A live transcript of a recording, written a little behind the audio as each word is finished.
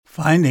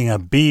Finding a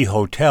bee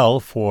hotel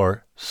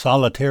for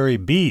solitary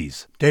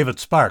bees. David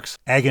Sparks,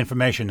 Ag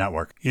Information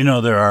Network. You know,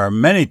 there are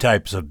many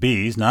types of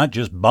bees, not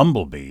just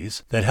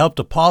bumblebees, that help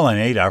to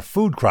pollinate our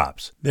food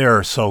crops. There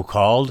are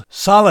so-called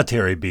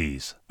solitary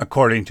bees,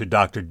 according to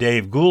Dr.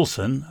 Dave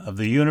Goulson of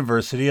the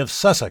University of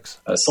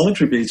Sussex. A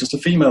solitary bee is just a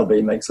female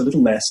bee, makes a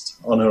little nest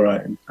on her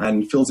own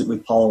and fills it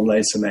with pollen,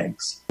 lays some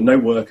eggs. No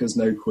workers,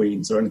 no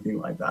queens or anything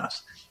like that.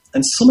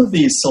 And some of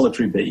these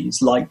solitary bees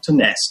like to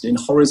nest in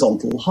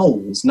horizontal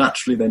holes.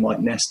 Naturally, they might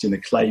nest in a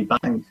clay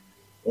bank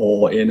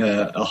or in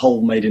a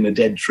hole made in a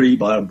dead tree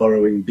by a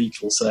burrowing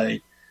beetle, say.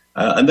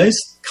 And those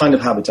kind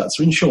of habitats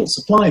are in short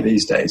supply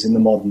these days in the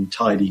modern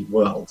tidy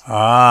world.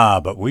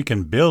 But we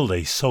can build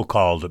a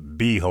so-called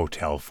bee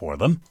hotel for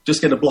them.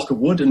 Just get a block of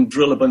wood and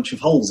drill a bunch of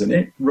holes in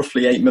it,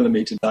 roughly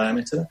 8mm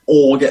diameter,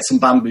 or get some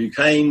bamboo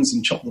canes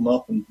and chop them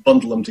up and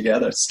bundle them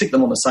together, stick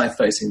them on a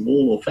south-facing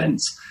wall or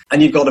fence,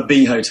 and you've got a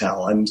bee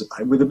hotel. And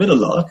with a bit of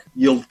luck,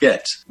 you'll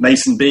get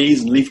mason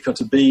bees and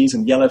leafcutter bees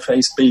and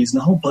yellow-faced bees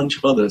and a whole bunch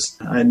of others.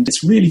 And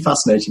it's really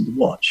fascinating to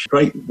watch.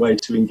 Great way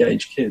to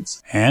engage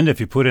kids. And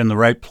if you put in the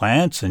right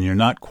plants and you're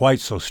not quite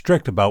so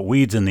strict about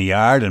weeds in the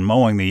yard and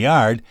mowing the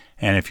yard,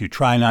 and if you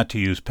try not to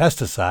use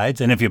pesticides,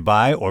 and if you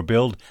buy or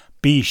build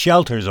bee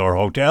shelters or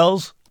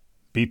hotels,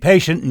 be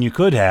patient and you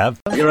could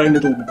have your own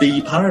little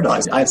bee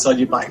paradise outside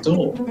your back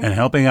door. And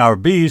helping our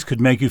bees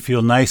could make you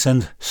feel nice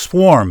and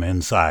swarm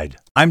inside.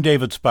 I'm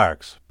David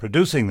Sparks,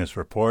 producing this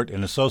report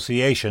in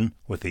association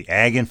with the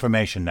Ag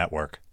Information Network.